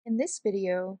In this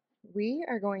video, we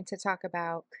are going to talk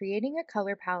about creating a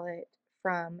color palette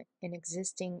from an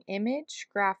existing image,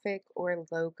 graphic, or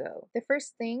logo. The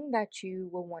first thing that you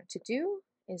will want to do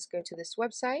is go to this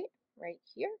website right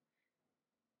here,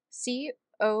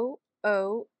 COOLORS.co.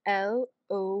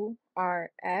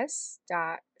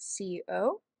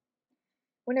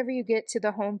 Whenever you get to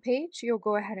the home page, you'll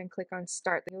go ahead and click on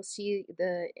Start. You'll see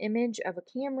the image of a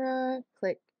camera.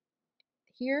 Click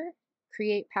here,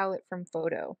 Create Palette from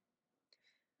Photo.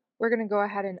 We're going to go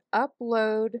ahead and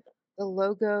upload the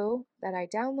logo that I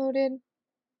downloaded,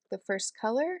 the first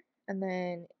color, and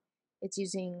then it's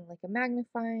using like a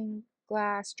magnifying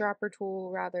glass, dropper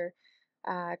tool rather,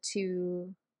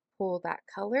 to pull that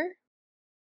color.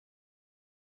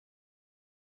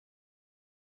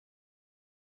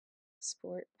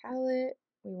 Export palette.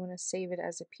 We want to save it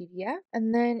as a PDF.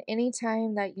 And then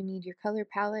anytime that you need your color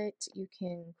palette, you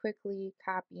can quickly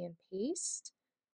copy and paste